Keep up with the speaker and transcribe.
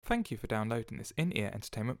Thank you for downloading this in-ear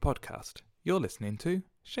entertainment podcast. You're listening to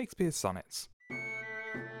Shakespeare's Sonnets.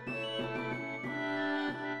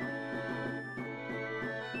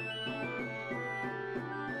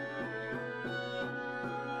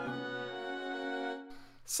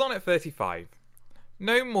 Sonnet 35.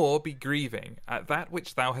 No more be grieving at that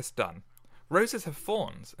which thou hast done. Roses have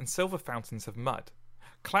thorns, and silver fountains have mud.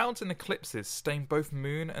 Clouds and eclipses stain both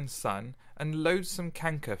moon and sun, and loathsome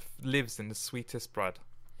canker lives in the sweetest blood.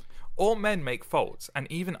 All men make faults, and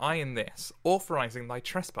even I in this, authorizing thy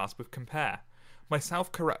trespass with compare.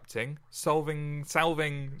 Myself corrupting, salving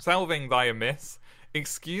thy amiss,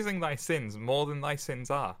 excusing thy sins more than thy sins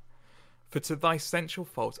are. For to thy sensual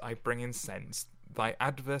fault I bring incense, thy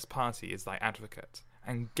adverse party is thy advocate,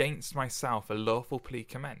 and 'gainst myself a lawful plea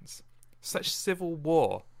commence. Such civil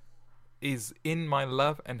war is in my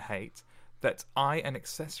love and hate, that I an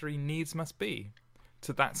accessory needs must be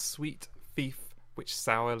to that sweet fief which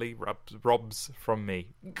sourly robs from me.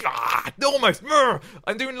 God, almost!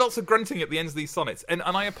 I'm doing lots of grunting at the ends of these sonnets, and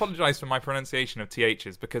I apologise for my pronunciation of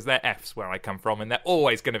THs, because they're Fs where I come from, and they're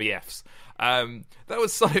always going to be Fs. That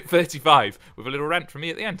was Sonnet 35, with a little rant from me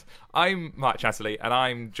at the end. I'm Mark Chatterley, and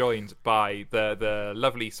I'm joined by the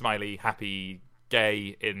lovely, smiley, happy,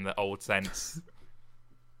 gay in the old sense...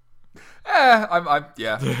 I'm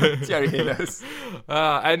Jerry Healers.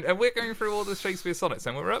 And we're going through all the Shakespeare sonnets,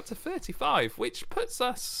 and we're up to 35, which puts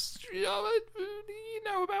us,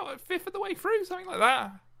 about a fifth of the way through, something like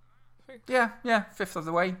that. Yeah, fifth of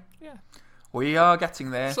the way. Yeah. We are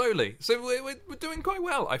getting there. Slowly. So we're doing quite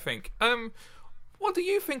well, I think. What do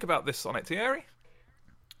you think about this sonnet, Thierry?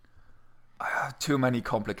 Too many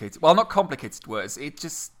complicated... Well, not complicated words.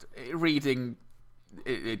 Reading...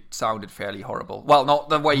 It sounded fairly horrible. Well, not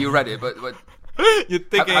the way you read it, but you're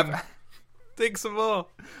thinking. Think some more.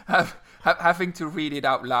 Having to read it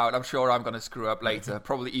out loud, I'm sure I'm going to screw up later.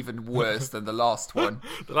 Probably even worse than the last one.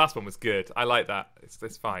 The last one was good. I like that.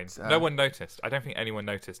 It's fine. No one noticed. I don't think anyone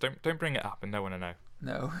noticed. Don't bring it up, and no one will know.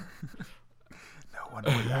 No. No one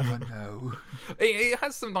will ever know. It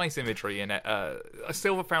has some nice imagery in it. A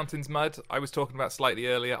silver fountain's mud. I was talking about slightly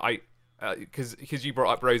earlier. Because you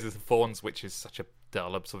brought up roses and thorns, which is such a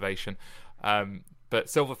dull observation. But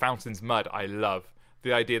silver fountain's mud, I love.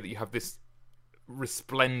 The idea that you have this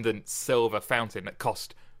resplendent silver fountain that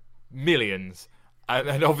cost millions.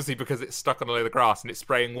 And obviously because it's stuck on a load of grass and it's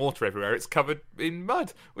spraying water everywhere, it's covered in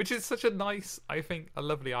mud, which is such a nice, I think, a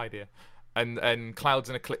lovely idea. And clouds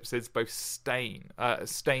and eclipses both stain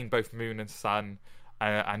both moon and sun,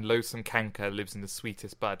 and loathsome canker lives in the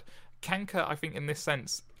sweetest bud. Canker, I think, in this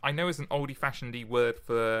sense, I know is an oldie-fashionedy word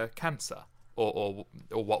for cancer, or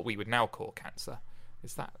what we would now call cancer.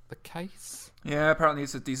 Is that the case? Yeah, apparently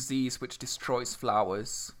it's a disease which destroys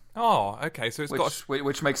flowers. Oh, okay, so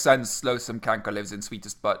which makes sense. Loathsome canker lives in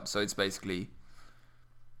sweetest bud, so it's basically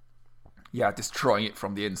destroying it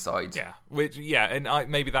from the inside. Yeah, and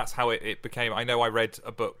maybe that's how it became. I know I read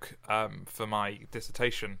a book for my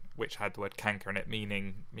dissertation which had the word canker in it,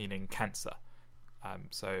 meaning cancer.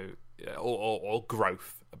 Or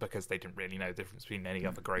growth, because they didn't really know the difference between any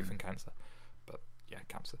other growth and cancer. But yeah,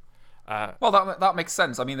 cancer. Well, that makes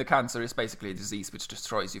sense. I mean, the cancer is basically a disease which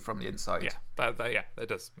destroys you from the inside. Yeah, that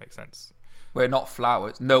does make sense. We're not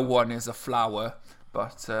flowers. No one is a flower,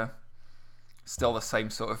 but still the same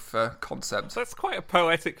sort of concept. That's quite a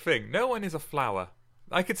poetic thing. No one is a flower.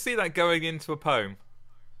 I could see that going into a poem.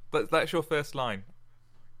 That's your first line.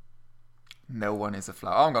 No one is a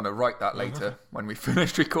flower. I'm going to write that later when we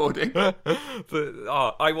finish recording.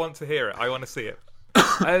 I want to hear it. I want to see it.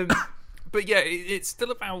 But yeah, it's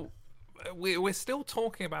still about... We're still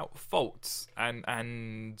talking about faults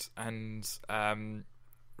and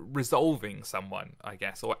resolving someone, I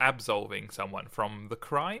guess, or absolving someone from the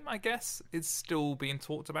crime, I guess, is still being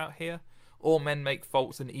talked about here. All men make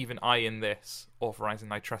faults, and even I in this, authorizing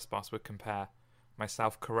thy trespass would compare.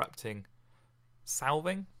 Myself corrupting,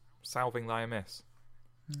 salving thy amiss.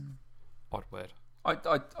 Odd word.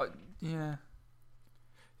 Yeah.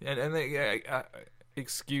 And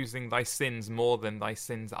excusing thy sins more than thy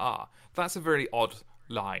sins are. That's a very odd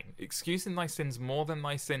line. Excusing thy sins more than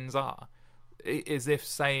thy sins are, is if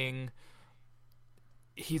saying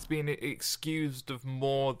he's being excused of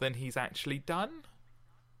more than he's actually done.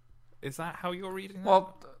 Is that how you're reading that?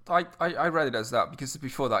 Well, I read it as that, because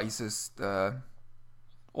before that he says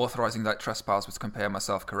authorizing that trespass was compare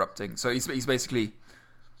myself corrupting. So he's basically...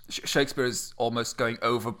 Shakespeare is almost going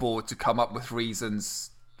overboard to come up with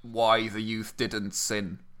reasons why the youth didn't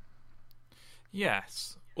sin.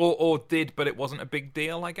 Yes. Or did, but it wasn't a big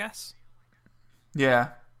deal, I guess.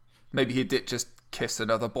 Yeah. Maybe he did just kiss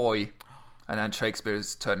another boy, and then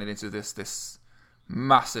Shakespeare's turned it into this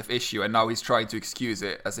massive issue, and now he's trying to excuse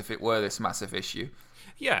it as if it were this massive issue.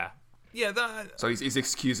 Yeah. Yeah, that... So he's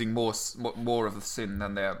excusing more of the sin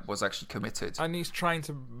than there was actually committed. And he's trying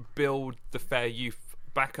to build the fair youth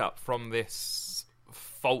back up from this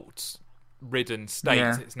fault-ridden state.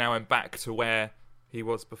 Yeah. It's now back to where he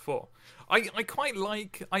was before. I quite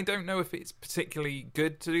like... I don't know if it's particularly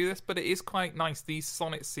good to do this, but it is quite nice. These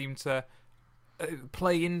sonnets seem to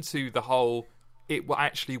play into the whole... It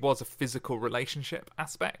actually was a physical relationship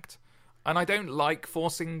aspect. And I don't like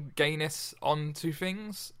forcing gayness onto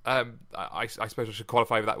things. I suppose I should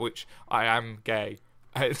qualify with that, which I am gay.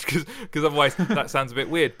 Because otherwise that sounds a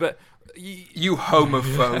bit weird. But you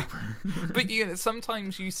homophobe. But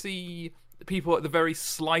sometimes you see people at the very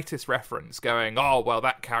slightest reference going, oh, well,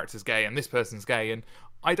 that character's gay and this person's gay. And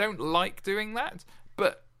I don't like doing that.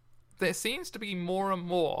 But there seems to be more and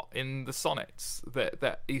more in the sonnets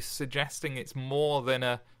that is suggesting it's more than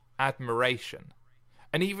a admiration.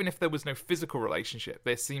 And even if there was no physical relationship,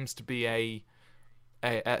 there seems to be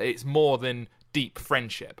it's more than deep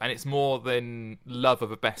friendship, and it's more than love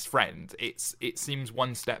of a best friend. It seems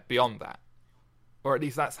one step beyond that, or at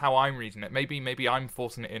least that's how I'm reading it. Maybe I'm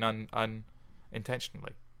forcing it in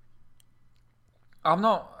unintentionally.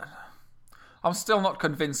 I'm still not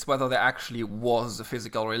convinced whether there actually was a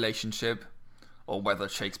physical relationship, or whether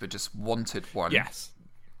Shakespeare just wanted one. Yes.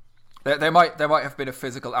 There might have been a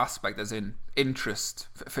physical aspect, as in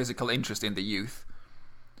physical interest in the youth,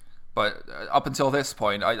 but up until this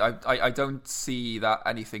point, I don't see that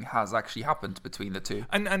anything has actually happened between the two.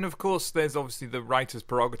 And of course, there's obviously the writer's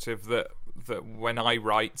prerogative that when I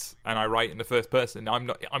write and I write in the first person, I'm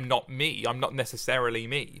not me. I'm not necessarily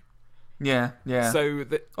me. Yeah. So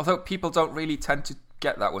although people don't really tend to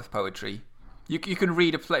get that with poetry. You can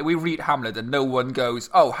read a play. We read Hamlet, and no one goes,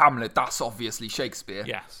 "Oh, Hamlet, that's obviously Shakespeare."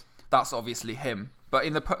 Yes. That's obviously him. But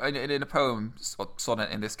in a poem, or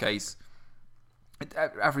sonnet in this case,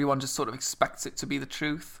 everyone just sort of expects it to be the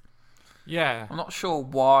truth. Yeah. I'm not sure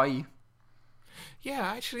why.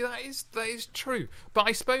 Yeah, actually, that is true. But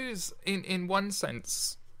I suppose, in one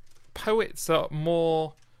sense, poets are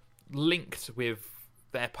more linked with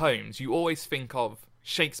their poems. You always think of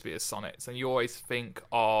Shakespeare's sonnets, and you always think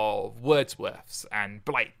of Wordsworth's and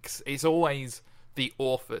Blake's. It's always the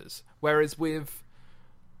authors. Whereas with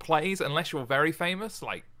plays, unless you're very famous,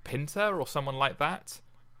 like Pinter or someone like that,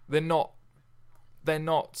 they're not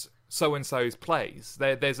so and so's plays.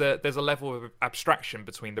 There's a level of abstraction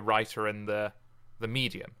between the writer and the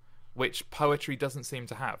medium, which poetry doesn't seem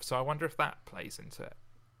to have. So I wonder if that plays into it.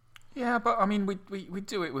 Yeah, but I mean, we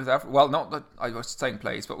do it with well, not that I was saying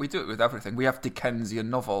plays, but we do it with everything. We have Dickensian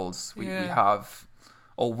novels. We have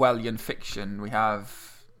Orwellian fiction. We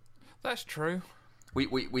have. That's true.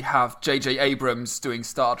 We have J.J. Abrams doing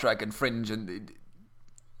Star Trek and Fringe, and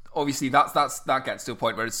obviously that gets to a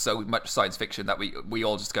point where it's so much science fiction that we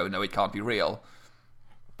all just go, no, it can't be real.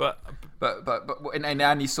 But in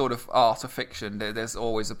any sort of art or fiction, there's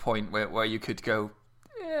always a point where you could go,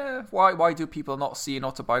 yeah, why do people not see an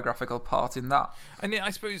autobiographical part in that? And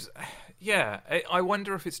I suppose, yeah, I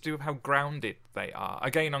wonder if it's to do with how grounded they are.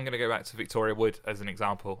 Again, I'm going to go back to Victoria Wood as an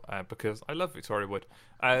example, because I love Victoria Wood.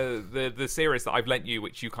 The series that I've lent you,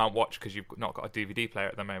 which you can't watch because you've not got a DVD player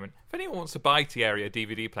at the moment. If anyone wants to buy Thierry a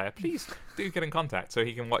DVD player, please do get in contact so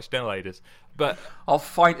he can watch Dinner Ladies. But I'll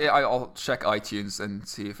find it. I'll check iTunes and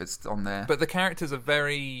see if it's on there. But the characters are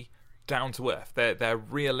very down to earth. They're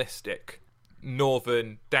realistic,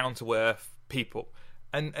 northern, down to earth people,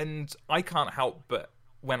 and I can't help but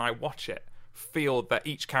when I watch it feel that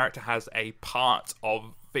each character has a part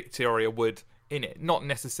of Victoria Wood in it, not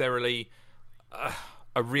necessarily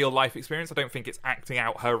a real life experience. I don't think it's acting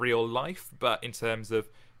out her real life, but in terms of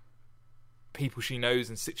people she knows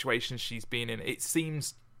and situations she's been in, it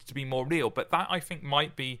seems to be more real. But that, I think,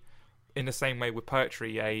 might be, in the same way with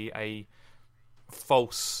poetry, a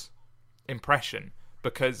false impression,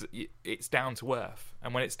 because it's down to earth,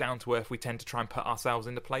 and when it's down to earth, we tend to try and put ourselves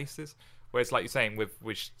into places. Whereas, like you're saying, with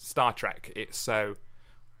Star Trek, it's so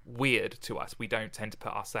weird to us. We don't tend to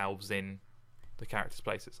put ourselves in the characters'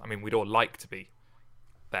 places. I mean, we'd all like to be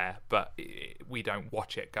there, but we don't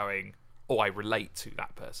watch it going, "Oh, I relate to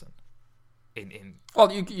that person." Well,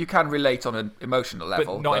 you can relate on an emotional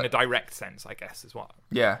level, but not in a direct sense, I guess, is what.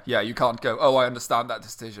 Yeah, you can't go, "Oh, I understand that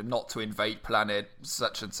decision not to invade planet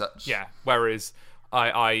such and such." Yeah, whereas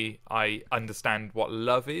I understand what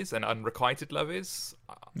love is and unrequited love is.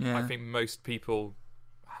 Yeah. I think most people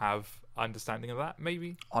have understanding of that,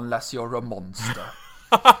 maybe. Unless you're a monster.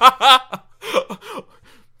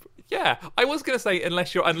 Yeah, I was going to say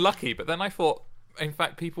unless you're unlucky, but then I thought In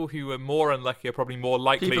fact, people who are more unlucky are probably more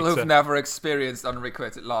likely People who've never experienced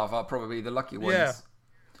unrequited love are probably the lucky ones. Yeah.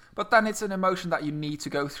 But then it's an emotion that you need to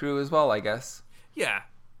go through as well, I guess. Yeah.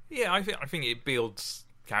 I think it builds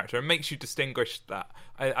character and makes you distinguish that.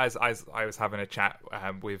 As I was having a chat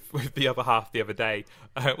with the other half the other day,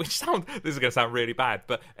 this is going to sound really bad,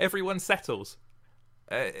 but everyone settles.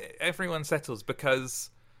 Everyone settles because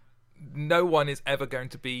no one is ever going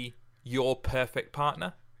to be your perfect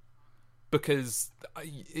partner. Because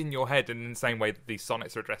in your head, and in the same way that these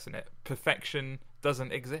sonnets are addressing it, perfection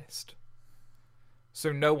doesn't exist.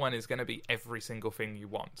 So no one is going to be every single thing you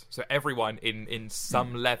want. So everyone in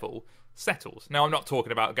some level settles. Now, I'm not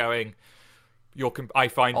talking about going,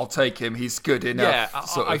 I'll take him, he's good enough.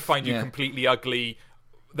 Yeah, I find you completely ugly,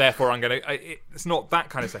 therefore I'm going to... It's not that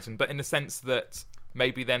kind of setting, but in the sense that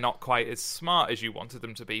maybe they're not quite as smart as you wanted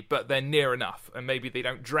them to be, but they're near enough. And maybe they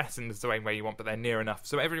don't dress in the same way you want, but they're near enough.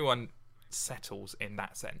 So everyone settles in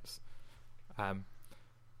that sense.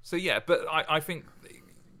 So yeah, but I think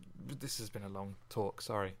this has been a long talk.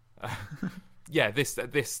 Sorry. Yeah, this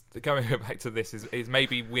going back to this is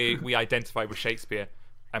maybe we identify with Shakespeare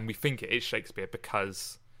and we think it is Shakespeare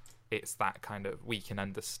because it's that kind of, we can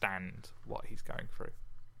understand what he's going through.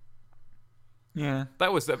 Yeah,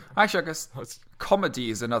 that was actually, I guess comedy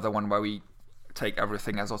is another one where we take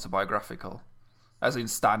everything as autobiographical. As in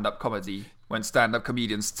stand-up comedy, when stand-up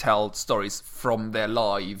comedians tell stories from their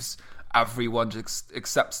lives, everyone just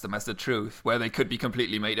accepts them as the truth, where they could be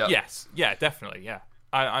completely made up. Yes, yeah, definitely, yeah.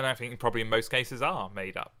 And I think probably in most cases are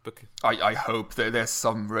made up. Because I hope that there's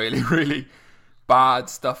some really, really bad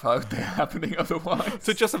stuff out there happening otherwise.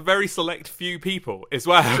 So just a very select few people as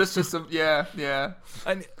well. Just some, yeah.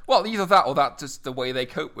 And well, either that or that just the way they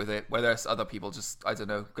cope with it, where there's other people just, I don't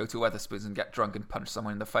know, go to Wetherspoons and get drunk and punch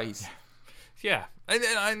someone in the face. Yeah,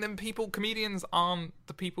 and then comedians aren't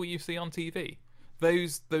the people you see on TV.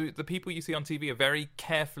 The people you see on TV are very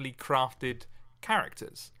carefully crafted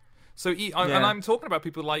characters. So, and I'm talking about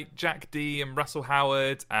people like Jack Dee and Russell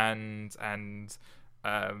Howard and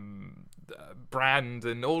Brand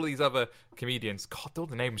and all these other comedians. God, all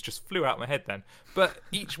the names just flew out of my head then. But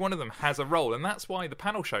each one of them has a role, and that's why the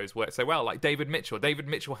panel shows work so well. Like David Mitchell. David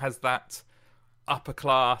Mitchell has that upper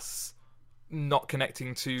class, not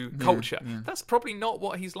connecting to culture. Yeah. That's probably not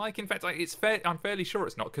what he's like. In fact, I'm fairly sure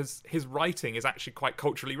it's not, because his writing is actually quite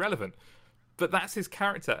culturally relevant. But that's his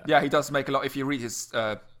character. Yeah, he does make a lot. If you read his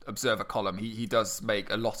Observer column, he does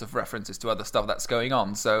make a lot of references to other stuff that's going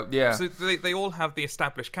on. So, yeah. So they all have the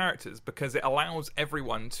established characters because it allows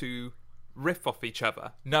everyone to riff off each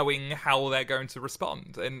other, knowing how they're going to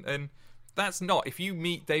respond. And that's not... If you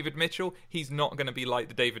meet David Mitchell, he's not going to be like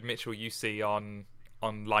the David Mitchell you see on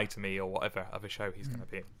Lie to Me or whatever other show he's going to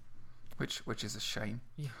be in. Which is a shame.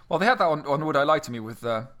 Yeah. Well, they had that on Would I Lie to Me with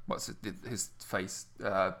his face,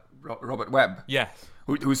 Robert Webb. Yes.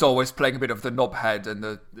 Who's always playing a bit of the knobhead and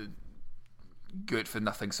the good for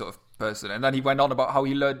nothing sort of person. And then he went on about how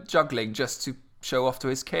he learned juggling just to show off to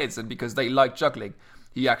his kids, and because they like juggling,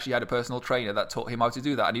 he actually had a personal trainer that taught him how to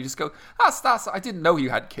do that. And you just go, that's I didn't know you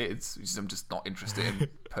had kids. I'm just not interested in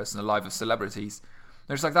personal life of celebrities.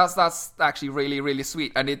 And it's like that's actually really, really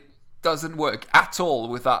sweet, and it doesn't work at all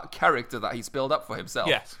with that character that he's built up for himself.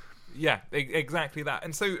 Yes. Yeah, exactly that.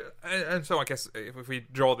 And so I guess if we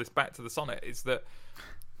draw this back to the sonnet, is that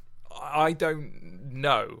I don't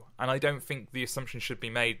know, and I don't think the assumption should be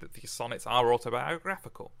made that these sonnets are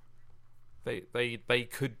autobiographical. They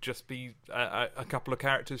could just be a couple of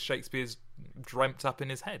characters Shakespeare's dreamt up in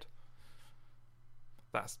his head.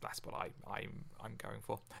 That's what I'm going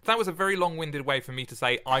for. That was a very long-winded way for me to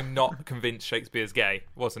say I'm not convinced Shakespeare's gay,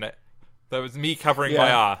 wasn't it? That was me covering my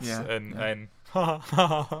arse and I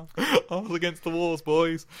was against the walls,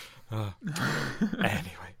 boys.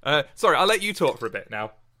 Anyway, sorry, I'll let you talk for a bit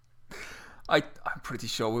now. I'm pretty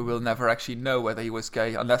sure we will never actually know whether he was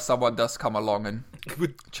gay unless someone does come along and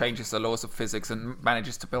changes the laws of physics and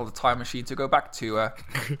manages to build a time machine to go back to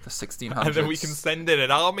the 1600s. And then we can send in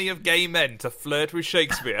an army of gay men to flirt with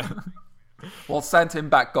Shakespeare. We'll send him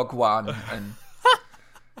back Gogwan, and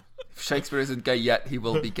if Shakespeare isn't gay yet, he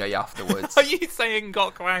will be gay afterwards. Are you saying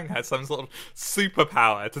Gok Wang has some sort of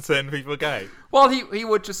superpower to turn people gay? Well, he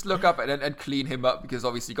would just look up and clean him up, because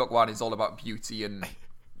obviously Gok Wan is all about beauty and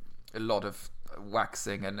a lot of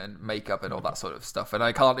waxing and makeup and all that sort of stuff. And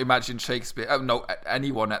I can't imagine Shakespeare,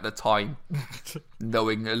 anyone at the time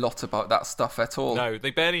knowing a lot about that stuff at all. No,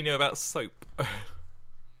 they barely knew about soap.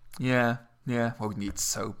 Yeah. Well, we need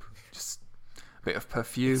soap. Just a bit of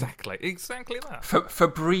perfume. Exactly that.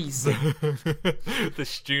 Febreze. The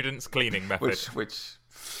student's cleaning method. Which,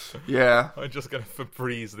 yeah. I'm just going to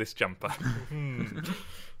Febreze this jumper.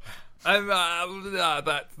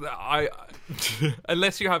 I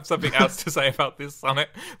unless you have something else to say about this sonnet,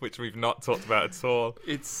 which we've not talked about at all.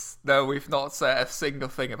 No, we've not said a single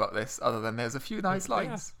thing about this other than there's a few nice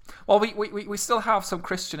lines. Well, we still have some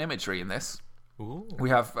Christian imagery in this. Ooh. We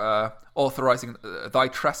have authorizing thy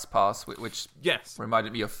trespass, which Yes.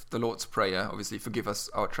 reminded me of the Lord's Prayer. Obviously, forgive us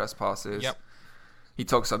our trespasses. Yep. He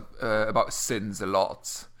talks about sins a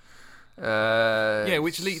lot.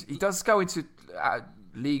 Which leads. He does go into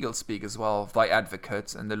legal speak as well. Thy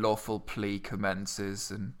advocate and the lawful plea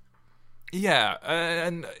commences, and Yeah,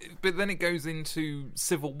 but then it goes into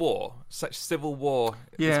civil war. Such civil war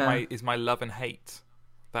is my love and hate,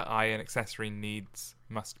 that I an accessory needs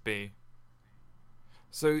must be.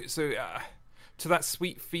 So to that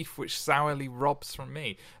sweet thief which sourly robs from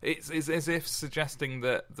me. It's as if suggesting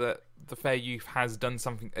that the fair youth has done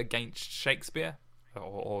something against Shakespeare,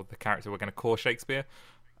 or the character we're going to call Shakespeare,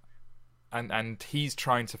 and he's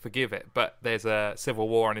trying to forgive it, but there's a civil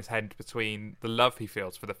war on his head between the love he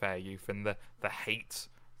feels for the fair youth and the hate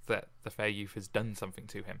that the fair youth has done something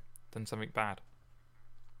to him, done something bad.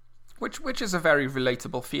 which is a very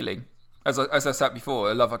relatable feeling. As I said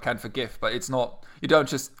before, a lover can forgive, but it's not. You don't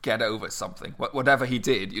just get over something. Whatever he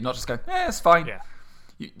did, you're not just going, it's fine. Yeah.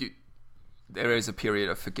 There is a period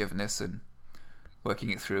of forgiveness and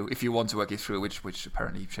working it through, if you want to work it through, which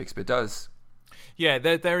apparently Shakespeare does. Yeah,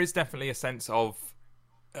 there is definitely a sense of,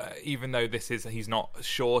 even though he's not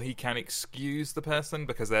sure he can excuse the person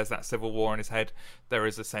because there's that civil war in his head. There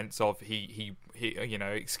is a sense of he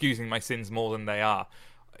excusing my sins more than they are.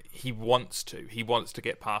 He wants to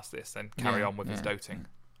get past this and carry on with his doting.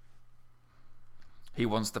 He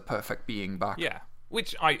wants the perfect being back. Yeah,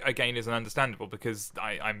 which again isn't understandable because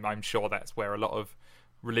I'm sure that's where a lot of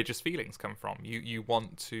religious feelings come from. You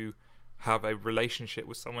want to have a relationship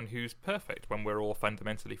with someone who's perfect when we're all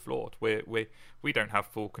fundamentally flawed. We don't have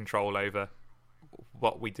full control over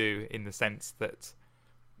what we do, in the sense that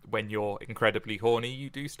when you're incredibly horny, you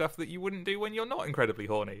do stuff that you wouldn't do when you're not incredibly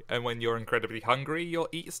horny. And when you're incredibly hungry, you'll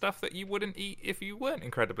eat stuff that you wouldn't eat if you weren't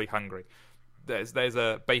incredibly hungry. There's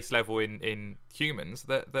a base level in humans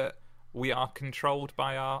that we are controlled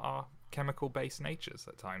by our chemical-based natures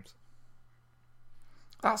at times.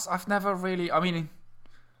 I've never really... I mean,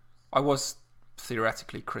 I was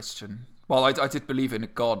theoretically Christian. Well, I did believe in a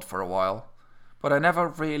God for a while. But I never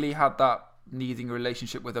really had that needing a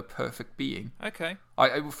relationship with a perfect being. Okay.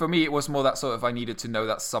 For me, it was more that sort of I needed to know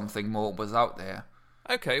that something more was out there.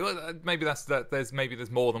 Okay, well, maybe that's that. There's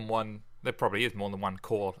more than one. There probably is more than one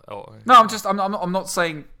core. No, I'm not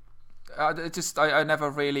saying. I never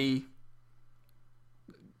really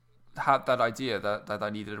had that idea that I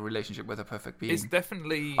needed a relationship with a perfect being. It's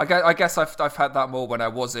definitely. I guess I've had that more when I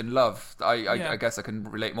was in love. I guess I can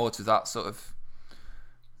relate more to that sort of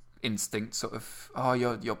instinct, sort of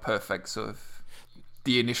you're perfect, sort of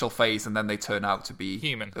the initial phase, and then they turn out to be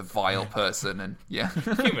human, a vile person, and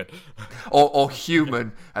human, or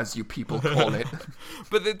human as you people call it.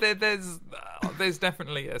 But there's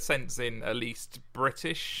definitely a sense in at least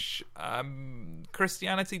British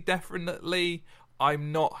Christianity. Definitely,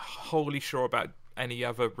 I'm not wholly sure about any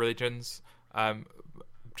other religions,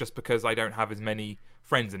 just because I don't have as many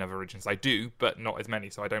friends in other religions. I do, but not as many,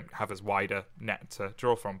 so I don't have as wide a net to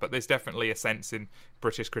draw from. But there's definitely a sense in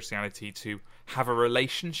British Christianity to have a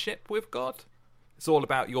relationship with God. It's all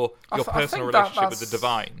about your personal relationship with the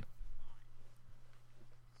divine.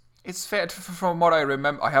 It's fair, from what I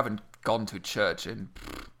remember. I haven't gone to church in,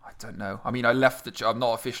 I don't know. I mean, I left the church. I'm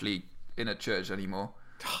not officially in a church anymore.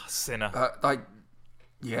 Sinner.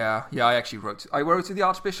 Yeah, I actually wrote to the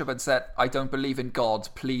Archbishop and said, I don't believe in God,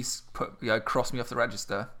 please cross me off the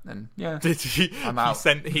register. And yeah, did he? I'm out.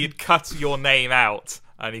 He'd cut your name out,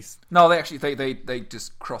 and he's... No, they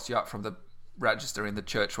just cross you out from the register in the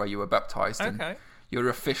church where you were baptized. Okay. And you're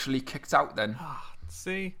officially kicked out then.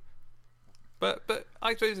 See? But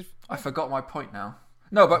I suppose... I forgot my point now.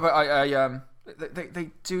 No, but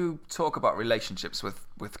they do talk about relationships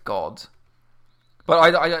with God.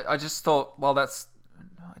 But I just thought, well, that's...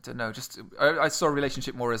 I don't know. I saw a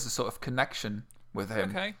relationship more as a sort of connection with him.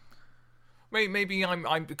 Okay. Maybe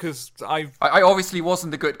I'm because I obviously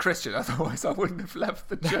wasn't a good Christian. Otherwise, I wouldn't have left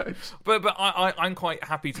the church. but I'm quite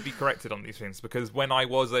happy to be corrected on these things, because when I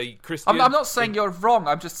was a Christian, I'm not saying you're wrong.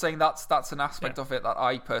 I'm just saying that's an aspect of it that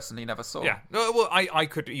I personally never saw. Yeah. Well, I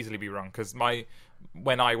could easily be wrong, because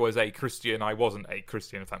when I was a Christian, I wasn't a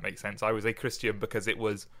Christian, if that makes sense. I was a Christian because it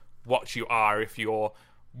was what you are if you're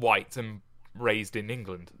white and raised in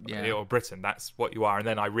England or Britain. That's what you are. And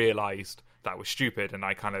then I realised that was stupid, and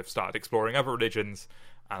I kind of started exploring other religions,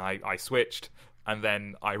 and I switched, and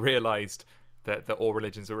then I realised that all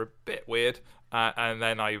religions are a bit weird, and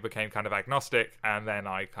then I became kind of agnostic, and then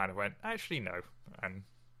I kind of went, actually no, and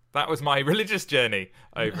that was my religious journey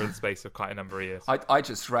over the space of quite a number of years. I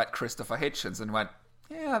just read Christopher Hitchens and went,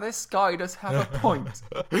 yeah, this guy does have a point.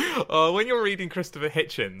 When you're reading Christopher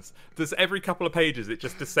Hitchens, there's every couple of pages it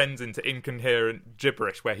just descends into incoherent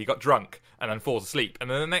gibberish where he got drunk and then falls asleep,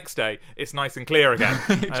 and then the next day it's nice and clear again.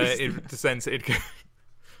 It descends to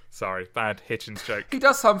Sorry, bad Hitchens joke. He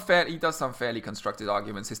does some fairly constructed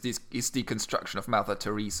arguments. His deconstruction of Mother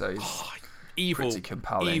Teresa is pretty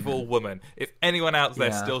compelling. Evil woman. If anyone out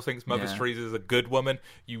there still thinks Mother Teresa is a good woman,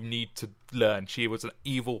 you need to learn. She was an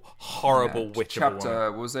evil, horrible witch of a woman.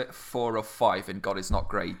 Chapter, was it 4 or 5 in God Is Not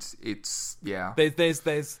Great? It's,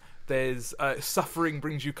 There's suffering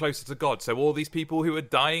brings you closer to God. So all these people who are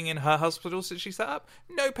dying in her hospitals that she set up,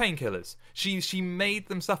 no painkillers. She made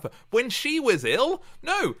them suffer. When she was ill,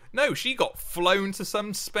 no, she got flown to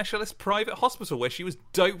some specialist private hospital where she was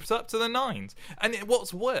doped up to the nines. And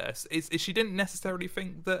what's worse is she didn't necessarily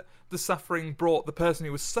think that the suffering brought the person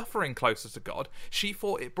who was suffering closer to God. She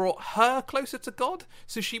thought it brought her closer to God.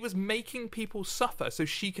 So she was making people suffer so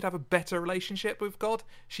she could have a better relationship with God.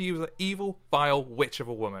 She was an evil, vile witch of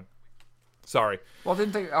a woman. Sorry. Well,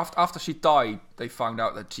 didn't they, after she died, they found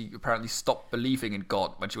out that she apparently stopped believing in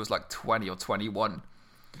God when she was like 20 or 21.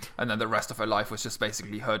 And then the rest of her life was just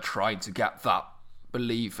basically her trying to get that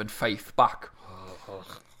belief and faith back.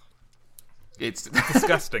 It's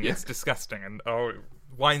disgusting. It's disgusting. And it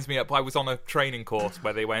winds me up. I was on a training course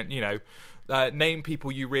where they went, name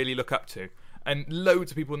people you really look up to. And loads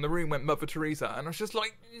of people in the room went Mother Teresa. And I was just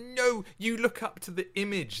like, no, you look up to the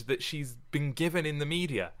image that she's been given in the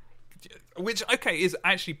media. Which, is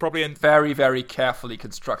actually probably a very, very carefully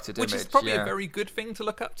constructed image. Which is probably a very good thing to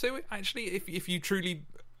look up to, actually, if you truly,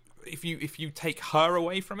 if you take her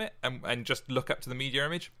away from it and just look up to the media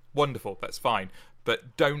image, wonderful, that's fine.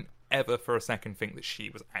 But don't ever for a second think that she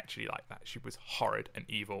was actually like that. She was horrid and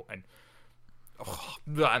evil, and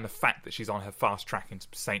the fact that she's on her fast track into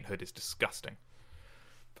sainthood is disgusting.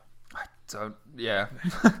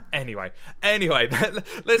 Anyway,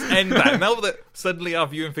 let's end that. Now that suddenly our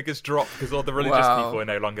viewing figures drop because all the religious people are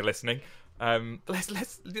no longer listening,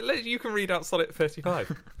 you can read out Sonnet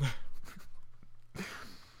 35.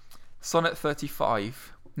 Sonnet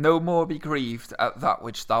 35. No more be grieved at that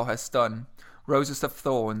which thou hast done. Roses of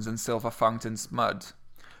thorns and silver fountains mud.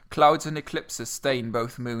 Clouds and eclipses stain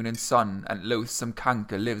both moon and sun, and loathsome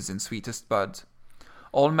canker lives in sweetest bud.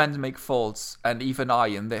 All men make faults, and even I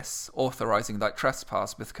in this, authorizing thy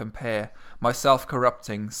trespass with compare, myself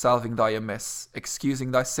corrupting, salving thy amiss,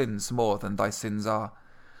 excusing thy sins more than thy sins are.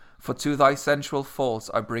 For to thy sensual faults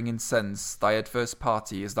I bring incense, thy adverse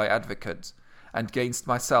party is thy advocate, and gainst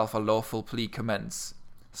myself a lawful plea commence.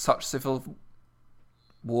 Such civil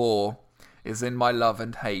war is in my love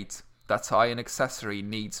and hate, that I an accessory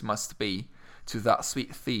needs must be to that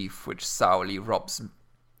sweet thief which sourly robs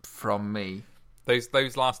from me.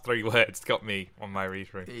 Those last 3 words got me on my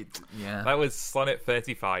read-through. That was Sonnet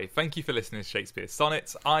 35. Thank you for listening to Shakespeare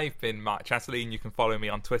Sonnets. I've been Mark Chatterley, and you can follow me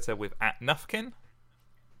on Twitter with @Nufkin.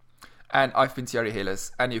 And I've been Thierry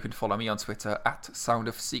Hillis, and you can follow me on Twitter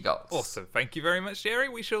 @SoundOfSeagulls. Awesome. Thank you very much, Thierry.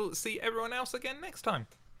 We shall see everyone else again next time.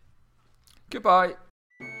 Goodbye.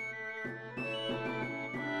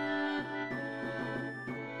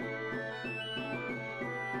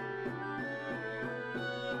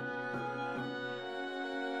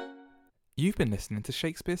 You've been listening to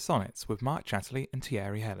Shakespeare Sonnets with Mark Chatterley and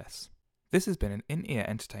Thierry Hillis. This has been an In-Ear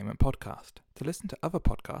Entertainment podcast. To listen to other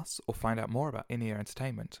podcasts or find out more about In-Ear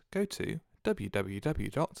Entertainment, go to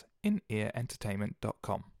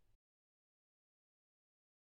www.inearentertainment.com.